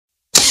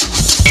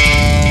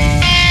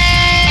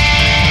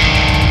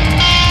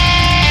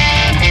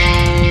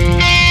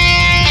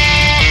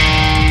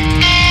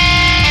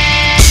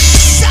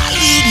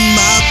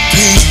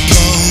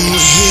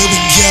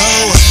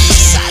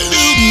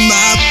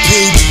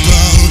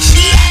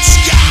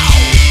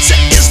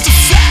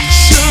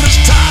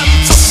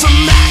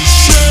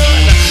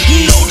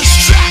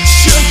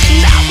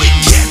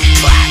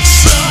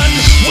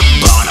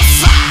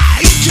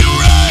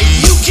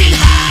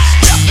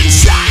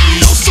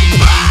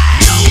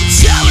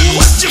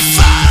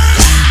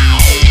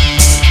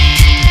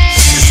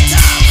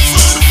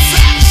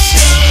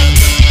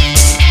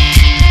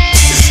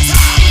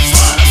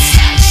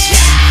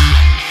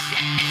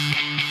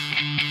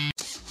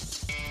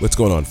What's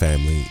going on,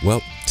 family?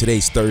 Well,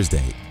 today's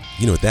Thursday.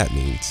 You know what that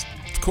means.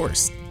 Of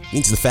course, it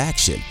means The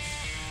Faction.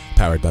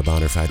 Powered by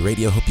Bonafide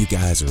Radio. Hope you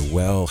guys are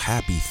well.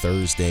 Happy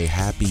Thursday.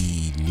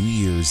 Happy New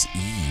Year's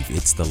Eve.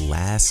 It's the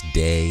last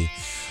day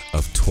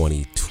of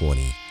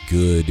 2020.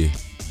 Good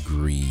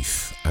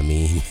grief. I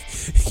mean,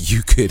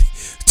 you could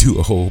do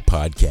a whole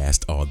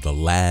podcast on the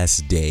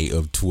last day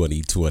of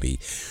 2020.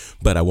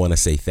 But I want to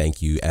say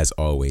thank you, as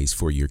always,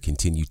 for your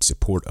continued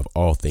support of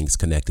all things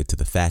connected to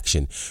The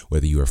Faction.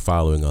 Whether you are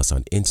following us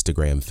on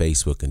Instagram,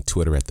 Facebook, and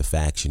Twitter at The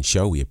Faction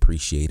Show, we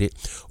appreciate it.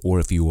 Or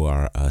if you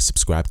are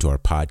subscribed to our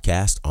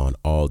podcast on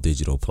all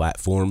digital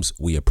platforms,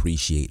 we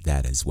appreciate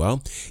that as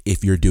well.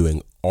 If you're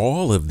doing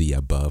all of the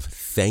above,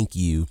 thank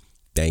you.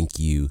 Thank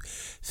you.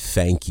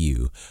 Thank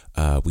you.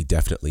 We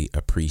definitely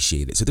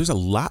appreciate it. So there's a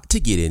lot to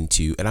get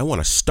into, and I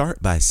want to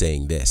start by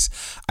saying this.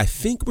 I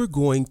think we're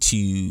going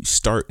to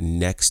start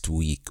next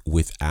week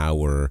with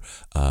our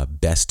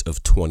best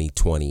of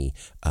 2020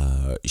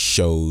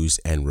 shows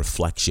and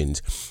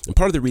reflections. And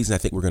part of the reason I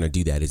think we're going to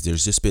do that is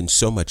there's just been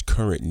so much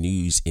current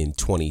news in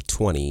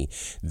 2020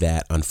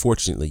 that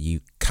unfortunately you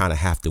kind of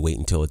have to wait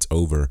until it's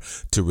over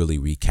to really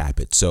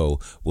recap it. So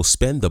we'll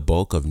spend the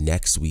bulk of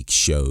next week's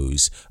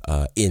shows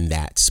in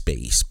that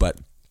space. But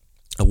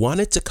I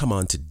wanted to come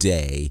on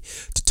today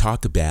to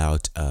talk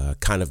about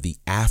kind of the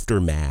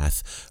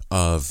aftermath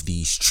of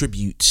these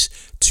tributes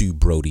to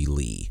Brodie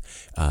Lee.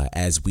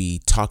 As we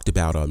talked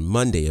about on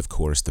Monday, of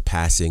course, the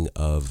passing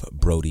of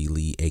Brodie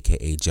Lee,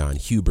 a.k.a. Jon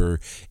Huber,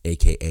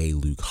 a.k.a.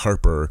 Luke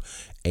Harper.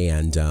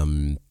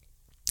 And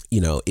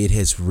it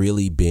has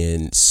really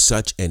been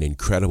such an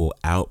incredible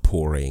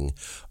outpouring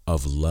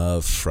of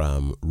love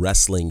from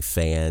wrestling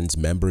fans,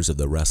 members of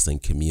the wrestling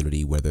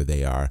community, whether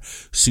they are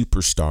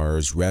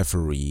superstars,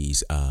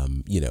 referees,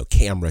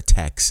 camera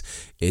techs.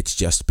 It's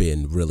just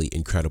been really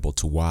incredible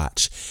to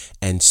watch.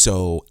 And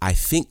so I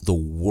think the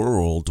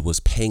world was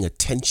paying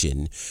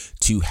attention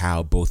to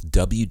how both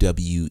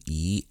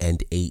WWE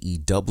and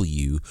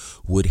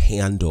AEW would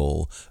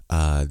handle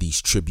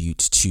these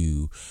tributes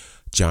to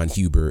Jon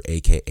Huber,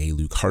 a.k.a.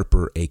 Luke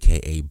Harper,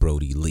 a.k.a.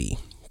 Brodie Lee.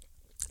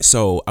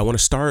 So I want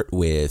to start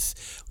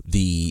with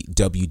the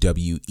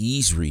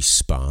WWE's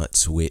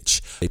response,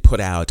 which they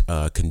put out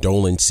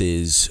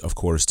condolences, of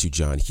course, to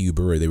Jon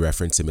Huber. They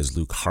reference him as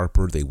Luke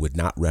Harper. They would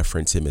not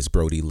reference him as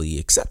Brodie Lee,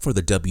 except for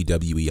the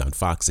WWE on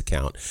Fox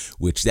account,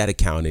 which that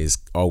account is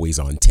always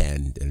on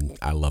 10, and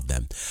I love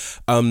them.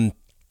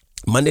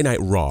 Monday Night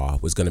Raw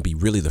was going to be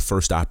really the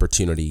first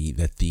opportunity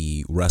that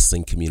the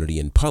wrestling community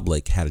in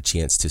public had a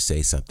chance to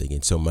say something.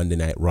 And so Monday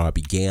Night Raw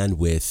began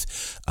with,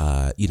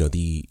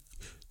 the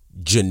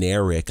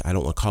generic, I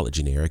don't want to call it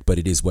generic, but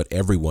it is what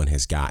everyone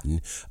has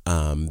gotten,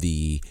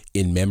 the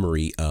in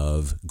memory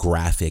of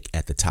graphic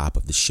at the top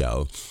of the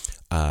show.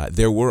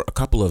 There were a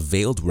couple of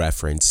veiled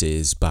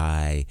references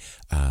by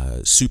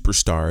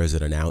superstars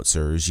and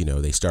announcers.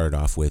 They started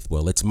off with,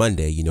 well, it's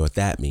Monday, you know what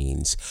that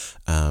means,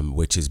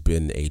 which has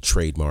been a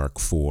trademark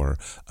for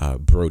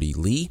Brodie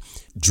Lee.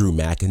 Drew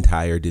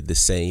McIntyre did the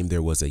same.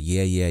 There was a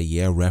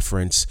yeah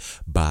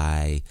reference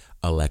by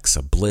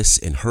Alexa Bliss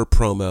in her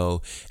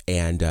promo,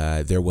 and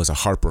there was a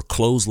Harper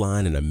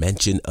clothesline and a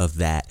mention of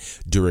that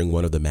during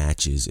one of the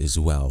matches as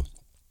well.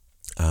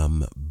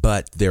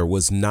 But there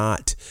was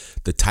not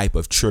the type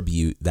of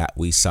tribute that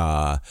we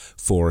saw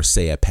for,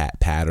 say, a Pat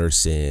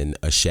Patterson,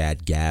 a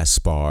Shad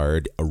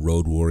Gaspard, a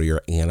Road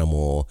Warrior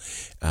Animal,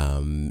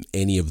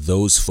 any of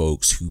those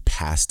folks who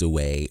passed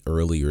away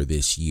earlier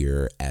this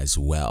year as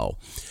well.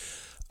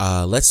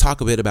 Let's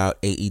talk a bit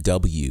about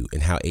AEW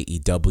and how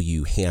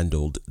AEW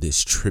handled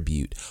this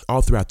tribute.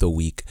 All throughout the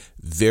week,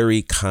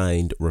 very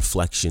kind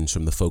reflections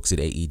from the folks at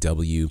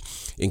AEW,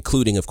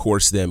 including, of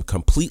course, them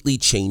completely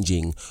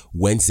changing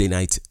Wednesday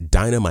night's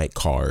Dynamite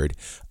card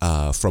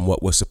from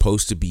what was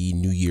supposed to be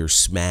New Year's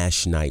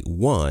Smash Night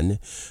 1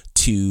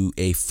 to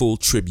a full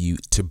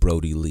tribute to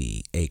Brodie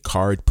Lee, a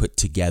card put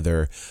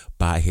together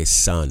by his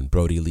son,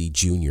 Brodie Lee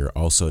Jr.,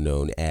 also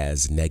known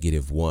as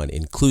 -1,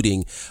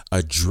 including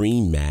a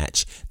dream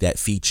match that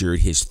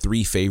featured his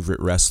three favorite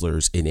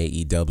wrestlers in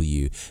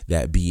AEW,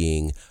 that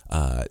being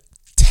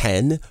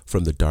 10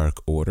 from the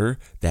Dark Order,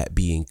 that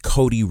being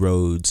Cody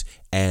Rhodes,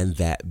 and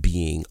that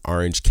being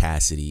Orange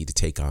Cassidy to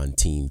take on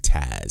Team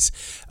Taz.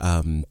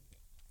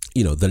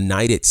 The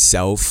night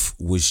itself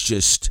was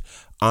just,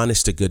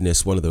 honest to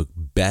goodness, one of the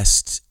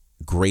best,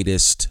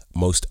 greatest,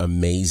 most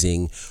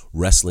amazing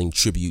wrestling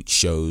tribute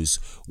shows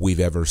we've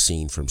ever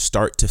seen. From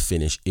start to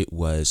finish, it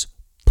was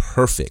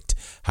perfect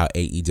how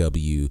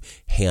AEW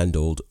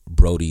handled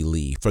Brodie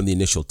Lee. From the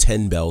initial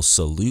 10-bell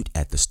salute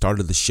at the start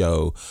of the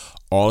show,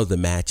 all of the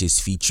matches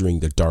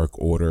featuring the Dark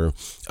Order,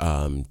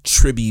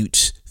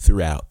 tribute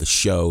throughout the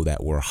show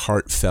that were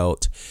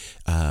heartfelt,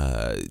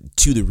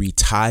 to the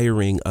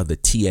retiring of the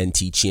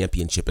TNT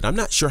Championship. And I'm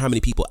not sure how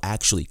many people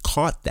actually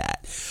caught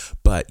that,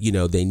 but,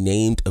 they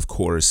named, of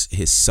course,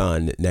 his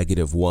son,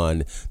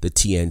 -1, the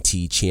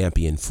TNT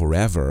champion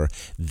forever.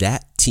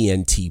 That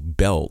TNT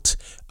belt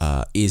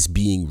is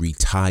being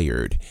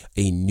retired.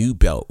 A new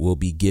belt will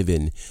be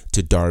given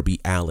to Darby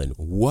Allin.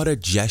 What a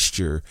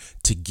gesture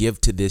to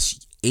give to this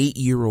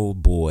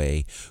 8-year-old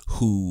boy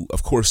who,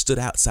 of course, stood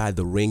outside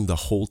the ring the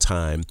whole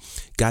time,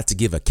 got to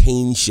give a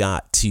cane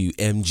shot to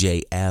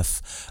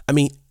MJF. I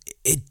mean,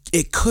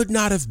 it could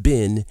not have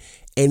been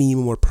any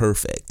more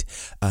perfect.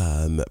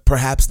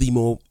 Perhaps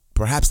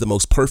the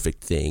most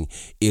perfect thing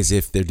is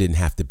if there didn't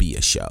have to be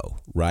a show,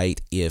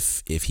 right?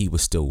 If he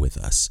was still with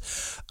us.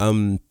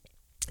 And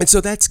so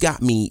that's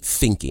got me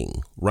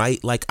thinking,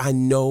 right? Like, I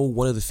know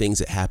one of the things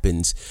that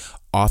happens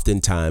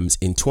oftentimes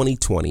in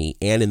 2020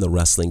 and in the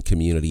wrestling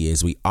community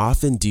is we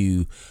often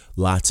do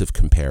lots of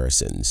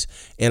comparisons.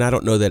 And I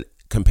don't know that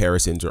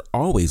comparisons are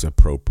always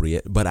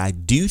appropriate, but I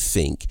do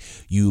think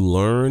you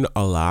learn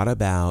a lot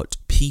about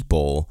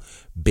people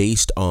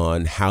based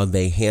on how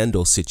they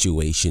handle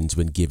situations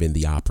when given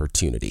the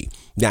opportunity.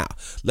 Now,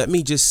 let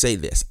me just say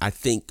this. I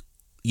think,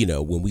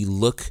 when we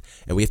look,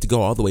 and we have to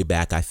go all the way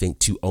back, I think,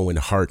 to Owen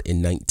Hart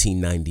in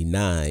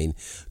 1999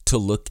 to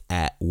look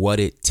at what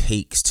it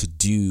takes to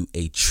do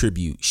a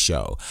tribute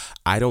show.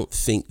 I don't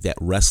think that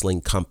wrestling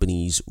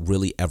companies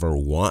really ever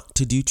want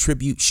to do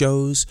tribute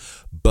shows,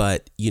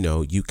 but,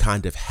 you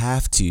kind of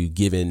have to,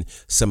 given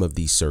some of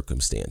these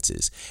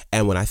circumstances.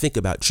 And when I think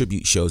about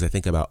tribute shows, I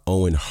think about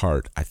Owen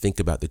Hart. I think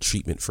about the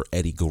treatment for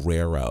Eddie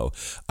Guerrero,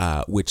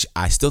 which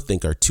I still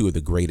think are two of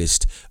the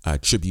greatest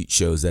tribute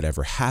shows that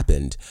ever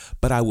happened.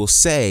 But I will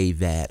say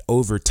that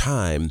over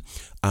time,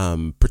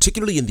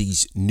 particularly in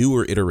these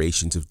newer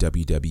iterations of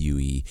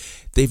WWE,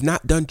 they've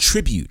not done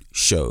tribute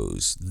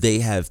shows. They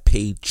have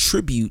paid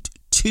tribute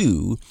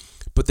to,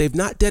 but they've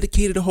not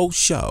dedicated a whole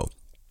show.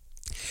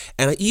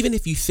 And even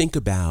if you think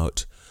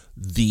about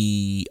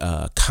the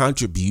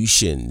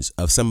contributions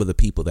of some of the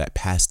people that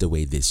passed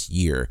away this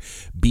year,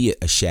 be it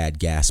a Shad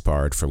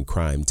Gaspard from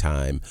Crime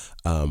Time,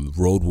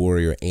 Road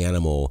Warrior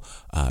Animal,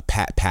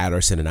 Pat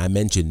Patterson, and I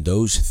mentioned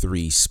those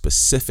three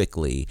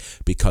specifically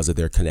because of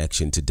their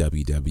connection to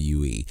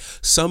WWE.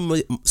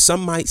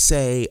 Some might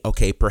say,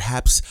 okay,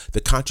 perhaps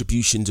the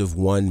contributions of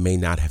one may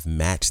not have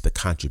matched the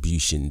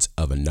contributions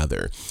of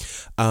another.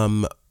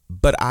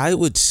 But I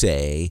would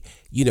say,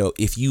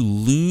 if you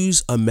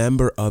lose a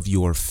member of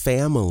your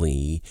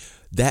family,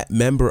 that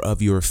member of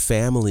your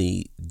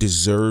family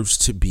deserves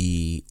to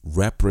be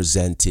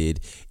represented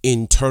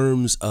in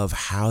terms of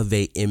how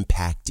they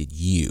impacted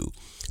you.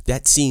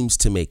 That seems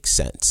to make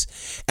sense.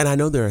 And I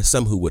know there are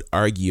some who would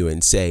argue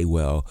and say,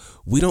 well,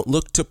 we don't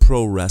look to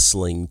pro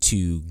wrestling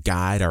to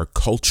guide our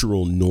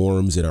cultural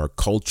norms and our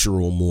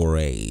cultural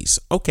mores.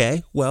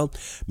 Okay, well,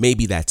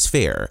 maybe that's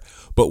fair.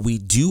 But we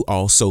do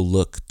also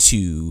look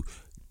to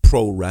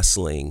pro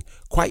wrestling,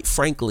 quite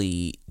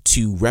frankly,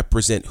 to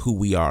represent who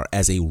we are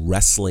as a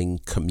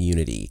wrestling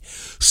community.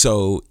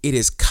 So it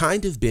has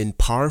kind of been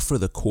par for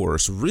the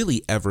course,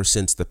 really ever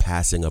since the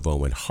passing of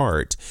Owen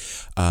Hart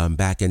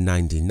back in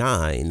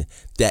 99,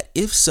 that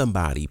if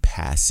somebody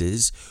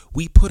passes,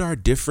 we put our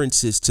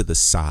differences to the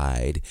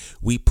side,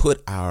 we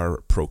put our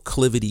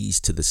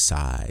proclivities to the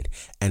side,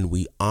 and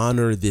we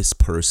honor this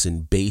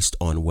person based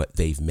on what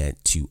they've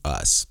meant to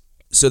us.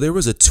 So there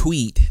was a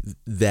tweet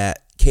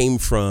that came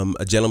from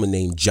a gentleman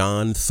named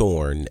John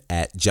Thorne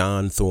at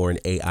John Thorne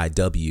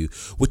AIW,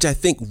 which I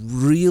think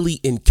really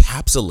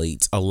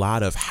encapsulates a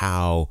lot of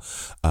how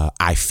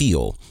I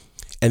feel.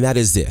 And that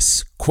is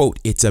this, quote,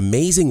 "It's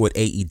amazing what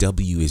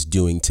AEW is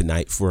doing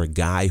tonight for a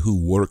guy who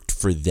worked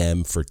for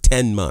them for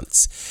 10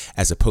 months,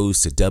 as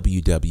opposed to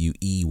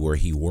WWE where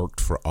he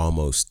worked for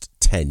almost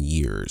 10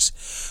 years.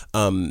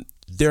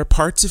 There are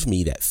parts of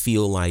me that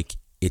feel like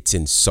it's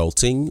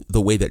insulting the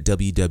way that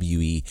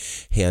WWE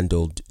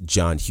handled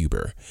John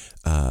Huber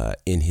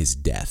in his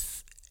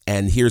death.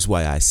 And here's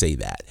why I say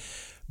that.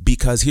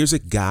 Because here's a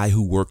guy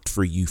who worked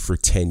for you for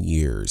 10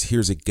 years.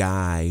 Here's a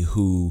guy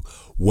who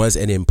was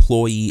an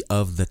employee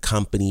of the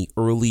company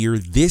earlier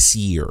this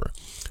year,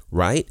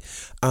 right?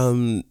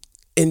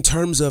 In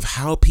terms of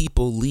how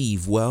people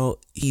leave, well,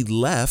 he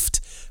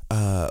left.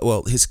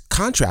 His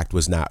contract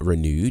was not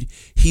renewed.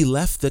 He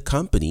left the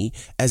company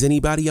as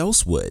anybody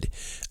else would.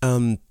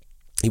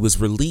 He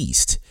was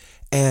released.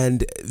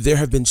 And there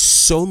have been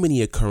so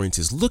many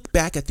occurrences. Look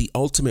back at the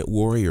Ultimate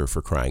Warrior,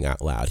 for crying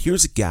out loud.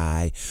 Here's a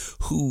guy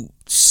who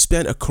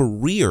spent a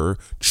career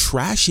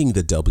trashing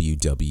the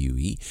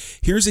WWE.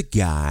 Here's a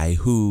guy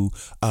who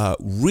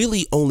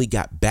really only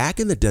got back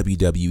in the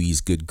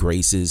WWE's good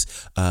graces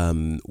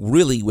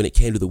really when it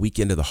came to the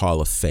weekend of the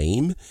Hall of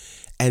Fame.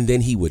 And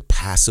then he would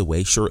pass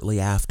away shortly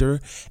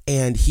after.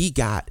 And he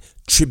got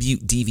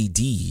tribute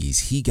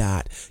DVDs. He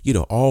got,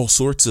 all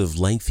sorts of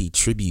lengthy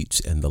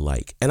tributes and the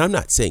like. And I'm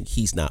not saying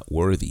he's not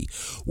worthy.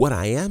 What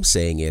I am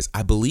saying is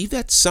I believe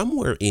that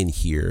somewhere in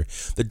here,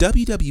 the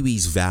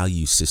WWE's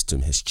value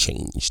system has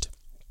changed.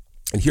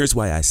 And here's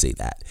why I say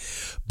that.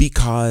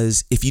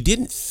 Because if you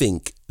didn't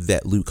think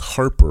that Luke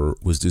Harper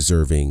was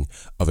deserving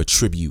of a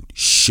tribute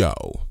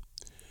show,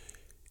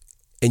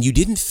 and you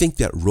didn't think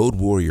that Road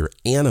Warrior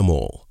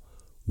Animal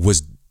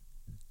was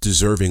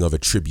deserving of a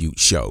tribute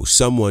show,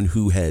 someone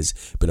who has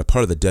been a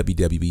part of the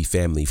WWE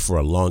family for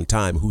a long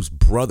time, whose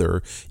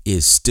brother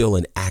is still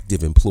an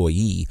active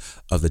employee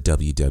of the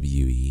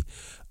WWE,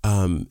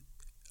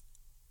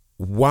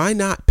 why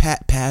not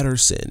Pat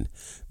Patterson,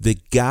 the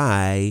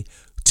guy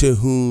to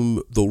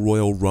whom the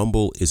Royal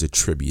Rumble is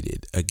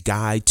attributed, a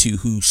guy to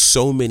who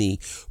so many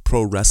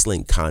pro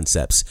wrestling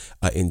concepts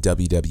in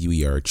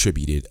WWE are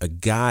attributed, a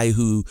guy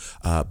who,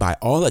 by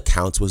all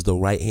accounts, was the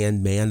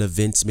right-hand man of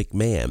Vince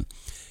McMahon.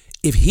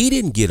 If he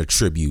didn't get a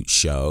tribute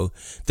show,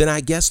 then I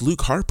guess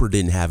Luke Harper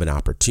didn't have an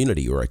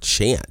opportunity or a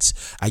chance.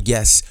 I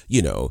guess,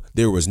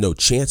 there was no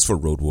chance for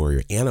Road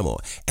Warrior Animal.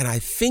 And I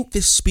think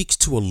this speaks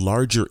to a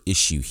larger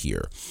issue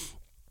here.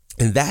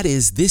 And that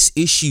is this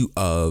issue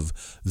of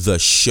the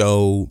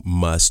show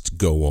must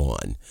go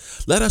on.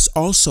 Let us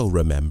also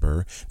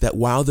remember that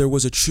while there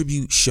was a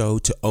tribute show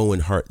to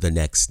Owen Hart the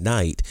next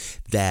night,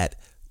 that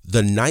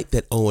the night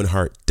that Owen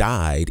Hart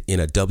died in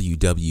a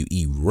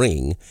WWE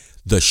ring,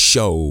 the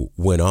show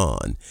went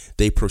on.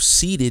 They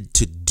proceeded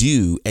to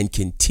do and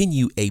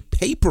continue a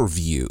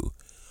pay-per-view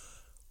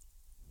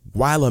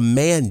while a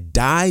man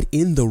died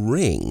in the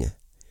ring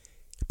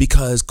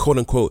because, quote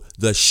unquote,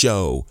 the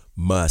show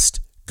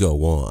must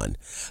go on.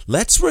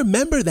 Let's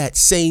remember that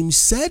same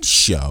said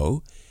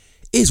show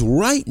is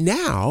right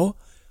now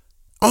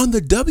on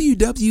the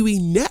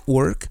WWE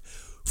network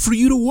for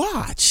you to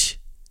watch.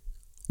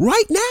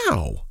 Right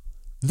now.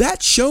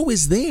 That show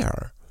is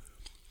there.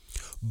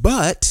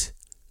 But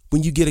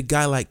when you get a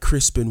guy like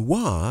Chris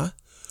Benoit,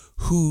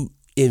 who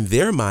in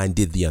their mind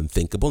did the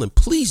unthinkable, and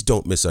please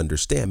don't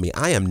misunderstand me,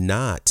 I am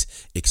not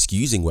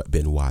excusing what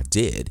Benoit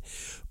did,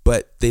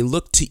 but they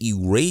look to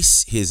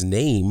erase his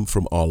name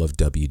from all of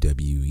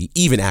WWE,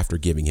 even after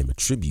giving him a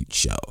tribute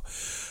show.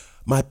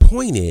 My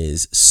point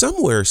is,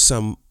 somewhere,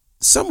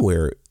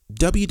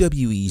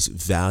 WWE's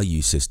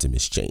value system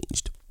has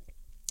changed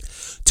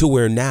to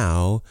where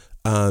now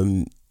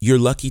you're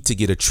lucky to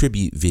get a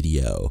tribute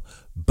video,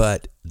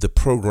 but the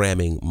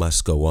programming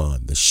must go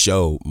on. The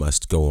show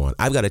must go on.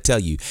 I've got to tell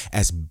you,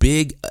 as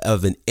big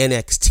of an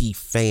NXT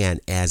fan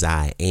as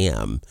I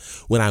am,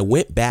 when I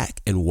went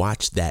back and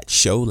watched that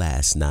show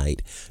last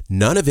night,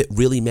 none of it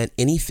really meant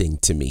anything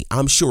to me.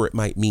 I'm sure it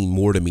might mean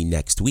more to me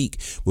next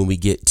week when we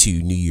get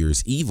to New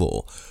Year's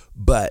Evil.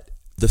 But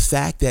the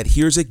fact that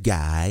here's a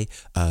guy,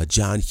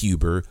 John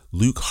Huber,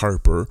 Luke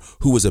Harper,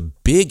 who was a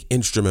big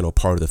instrumental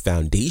part of the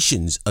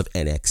foundations of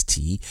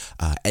NXT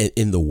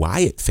in the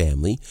Wyatt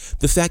family,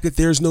 the fact that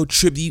there's no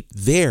tribute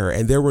there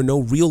and there were no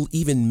real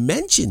even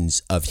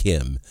mentions of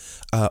him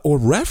or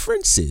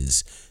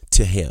references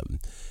to him,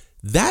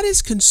 that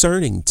is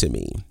concerning to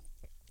me.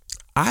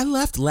 I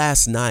left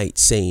last night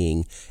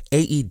saying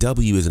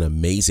AEW is an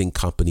amazing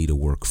company to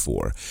work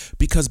for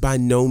because by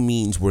no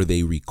means were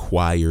they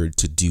required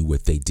to do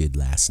what they did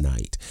last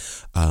night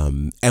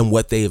and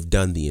what they have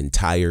done the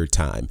entire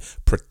time,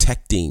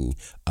 protecting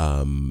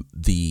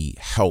the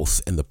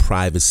health and the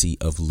privacy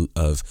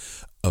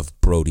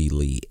of Brody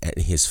Lee and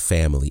his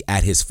family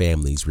at his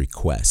family's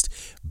request,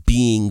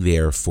 being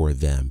there for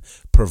them,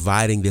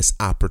 providing this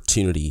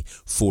opportunity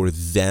for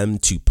them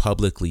to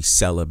publicly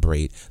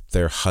celebrate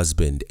their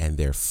husband and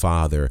their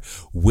father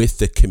with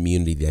the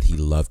community that he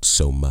loved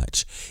so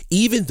much.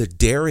 Even the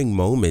daring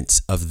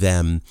moments of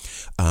them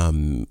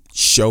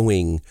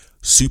showing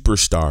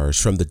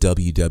superstars from the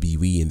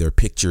WWE in their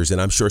pictures, and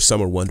I'm sure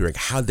some are wondering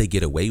how'd they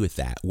get away with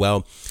that.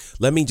 Well,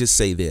 let me just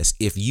say this.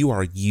 If you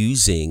are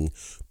using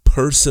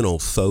personal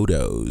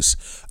photos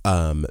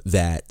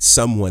that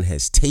someone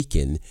has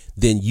taken,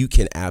 then you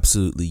can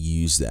absolutely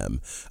use them,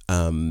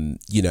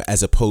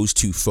 as opposed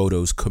to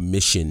photos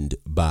commissioned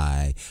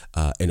by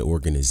an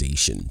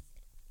organization.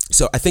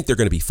 So I think they're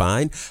going to be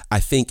fine. I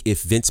think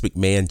if Vince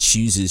McMahon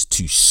chooses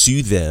to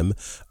sue them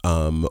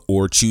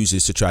or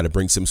chooses to try to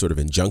bring some sort of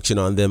injunction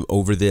on them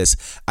over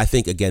this, I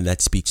think, again,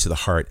 that speaks to the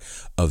heart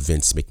of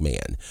Vince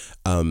McMahon.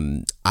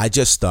 I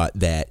just thought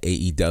that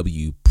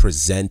AEW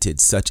presented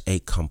such a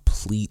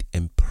complete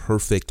and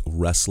perfect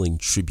wrestling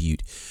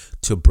tribute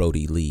to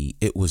Brody Lee.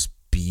 It was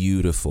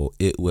beautiful.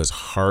 It was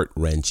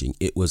heart-wrenching.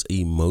 It was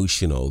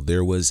emotional.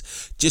 There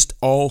was just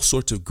all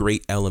sorts of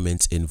great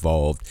elements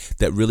involved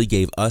that really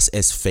gave us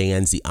as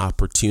fans the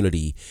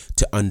opportunity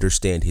to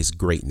understand his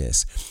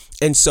greatness.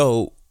 And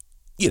so,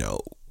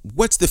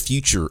 what's the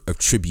future of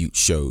tribute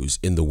shows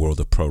in the world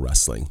of pro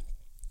wrestling?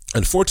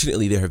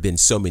 Unfortunately, there have been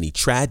so many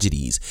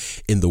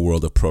tragedies in the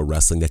world of pro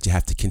wrestling that you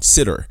have to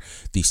consider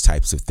these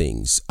types of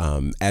things.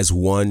 As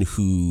one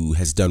who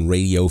has done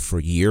radio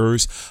for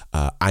years,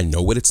 I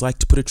know what it's like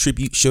to put a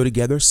tribute show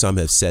together. Some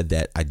have said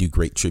that I do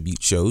great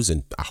tribute shows,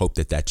 and I hope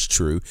that that's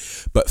true.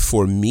 But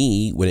for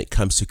me, when it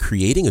comes to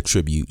creating a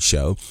tribute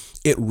show,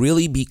 it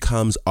really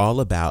becomes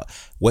all about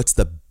what's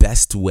the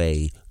best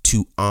way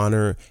to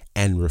honor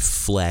and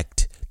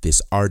reflect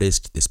this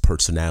artist, this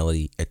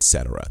personality,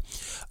 etc.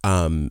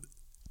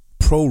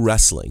 pro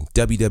wrestling,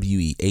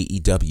 WWE,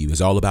 AEW,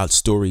 is all about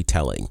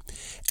storytelling.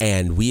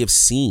 And we have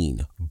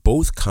seen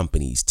both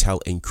companies tell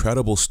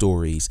incredible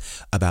stories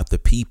about the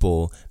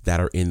people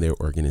that are in their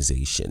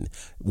organization.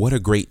 What a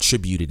great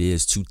tribute it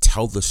is to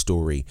tell the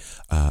story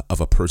of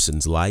a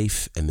person's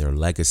life and their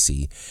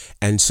legacy.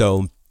 And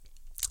so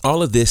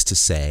all of this to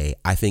say,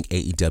 I think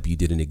AEW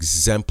did an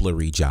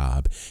exemplary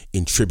job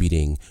in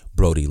tributing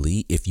Brody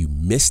Lee. If you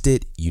missed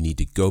it, you need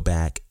to go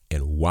back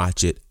and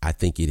watch it. I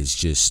think it is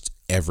just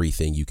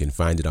everything. You can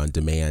find it on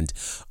demand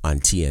on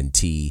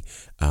TNT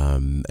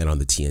and on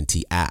the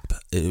TNT app.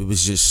 It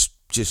was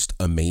just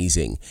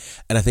amazing.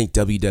 And I think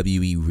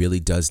WWE really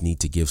does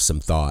need to give some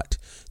thought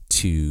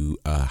to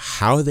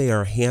how they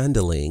are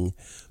handling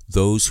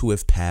those who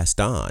have passed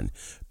on,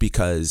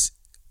 because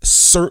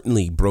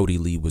certainly Brody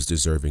Lee was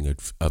deserving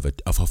of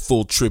a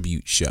full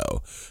tribute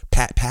show.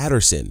 Pat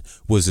Patterson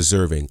was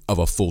deserving of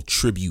a full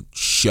tribute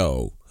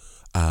show.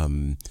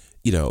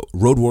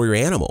 Road Warrior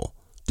Animal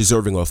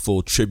deserving of a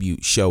full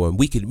tribute show, and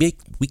we could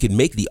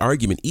make the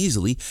argument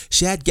easily.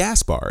 Shad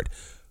Gaspard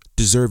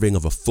deserving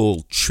of a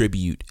full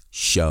tribute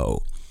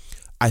show.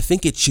 I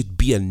think it should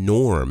be a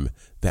norm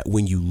that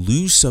when you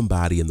lose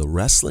somebody in the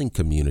wrestling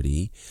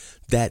community,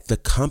 that the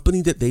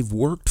company that they've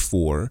worked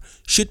for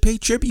should pay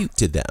tribute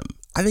to them.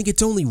 I think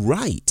it's only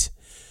right.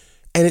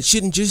 And it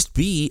shouldn't just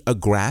be a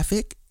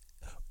graphic,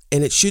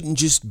 and it shouldn't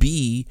just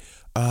be,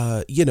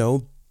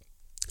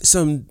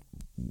 some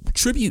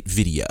tribute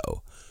video.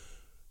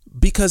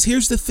 Because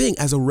here's the thing,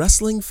 as a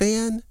wrestling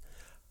fan,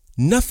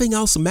 nothing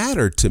else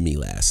mattered to me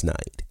last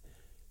night.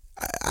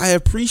 I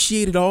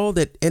appreciated all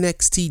that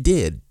NXT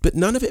did, but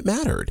none of it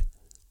mattered.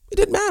 It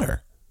didn't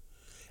matter.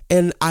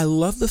 And I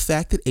love the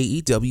fact that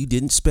AEW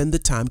didn't spend the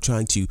time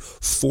trying to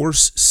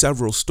force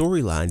several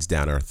storylines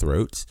down our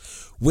throats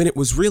when it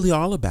was really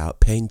all about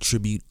paying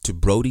tribute to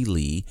Brody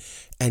Lee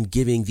and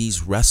giving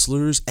these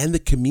wrestlers and the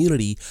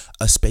community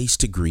a space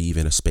to grieve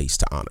and a space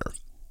to honor.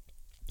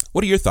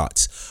 What are your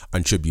thoughts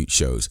on tribute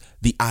shows?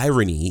 The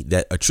irony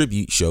that a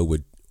tribute show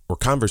or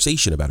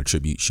conversation about a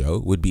tribute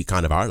show would be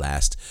kind of our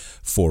last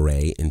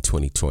foray in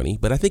 2020,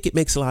 but I think it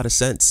makes a lot of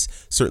sense,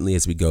 certainly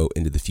as we go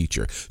into the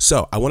future.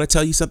 So I want to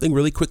tell you something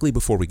really quickly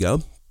before we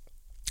go.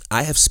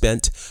 I have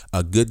spent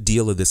a good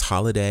deal of this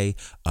holiday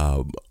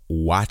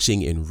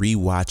watching and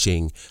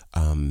rewatching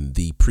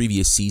the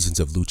previous seasons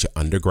of Lucha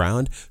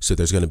Underground. So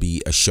there's going to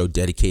be a show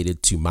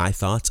dedicated to my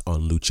thoughts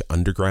on Lucha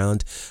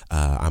Underground.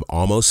 I'm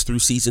almost through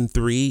season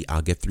 3.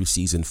 I'll get through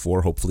season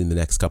 4 hopefully in the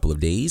next couple of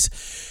days.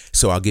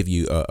 So I'll give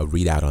you a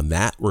readout on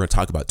that. We're going to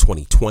talk about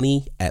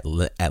 2020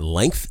 at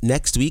length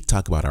next week,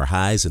 talk about our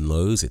highs and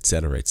lows, et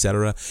cetera, et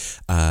cetera.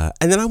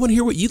 And then I want to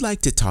hear what you'd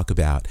like to talk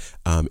about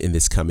in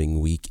this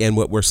coming week, and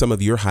what were some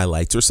of your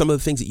highlights or some of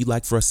the things that you'd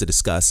like for us to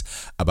discuss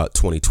about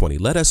 2020.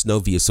 Let us know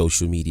via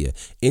social media,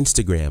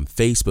 Instagram,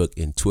 Facebook,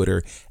 and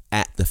Twitter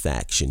at The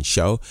Faction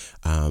Show.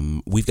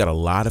 We've got a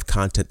lot of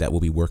content that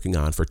we'll be working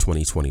on for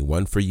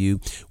 2021 for you.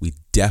 We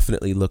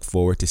definitely look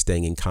forward to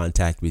staying in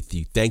contact with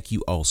you. Thank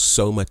you all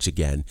so much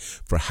again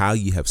for how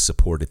you have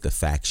supported The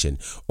Faction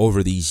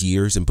over these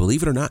years. And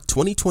believe it or not,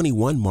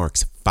 2021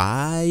 marks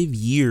 5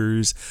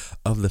 years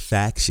of The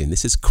Faction.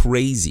 This is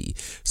crazy.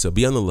 So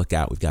be on the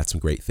lookout. We've got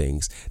some great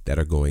things that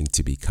are going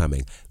to be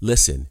coming.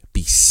 Listen,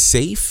 be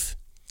safe,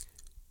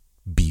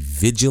 be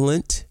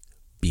vigilant,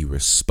 be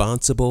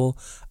responsible.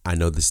 I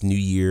know this New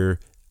Year's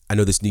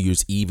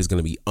Eve is going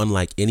to be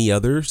unlike any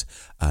others.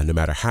 No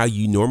matter how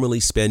you normally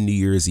spend New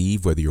Year's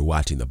Eve, whether you're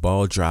watching the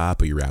ball drop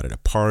or you're out at a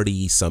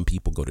party, some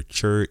people go to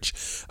church,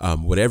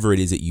 whatever it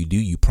is that you do,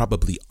 you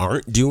probably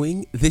aren't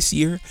doing this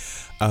year.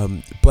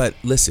 But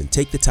listen,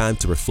 take the time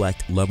to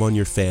reflect, love on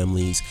your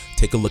families,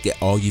 take a look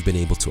at all you've been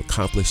able to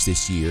accomplish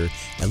this year,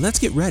 and let's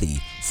get ready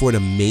for an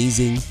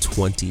amazing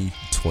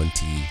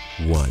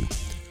 2021.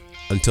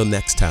 Until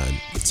next time,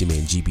 it's your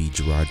man GB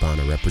Gerard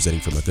Bonner representing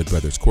for my good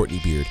brothers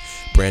Courtney Beard,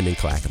 Brandon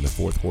Clack, and the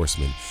Fourth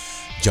Horseman,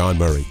 John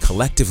Murray.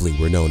 Collectively,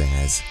 we're known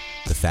as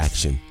The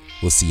Faction.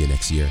 We'll see you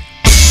next year.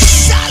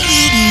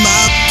 Salute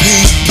my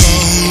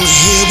people,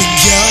 here we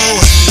go.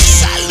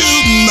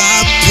 Salute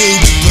my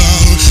people.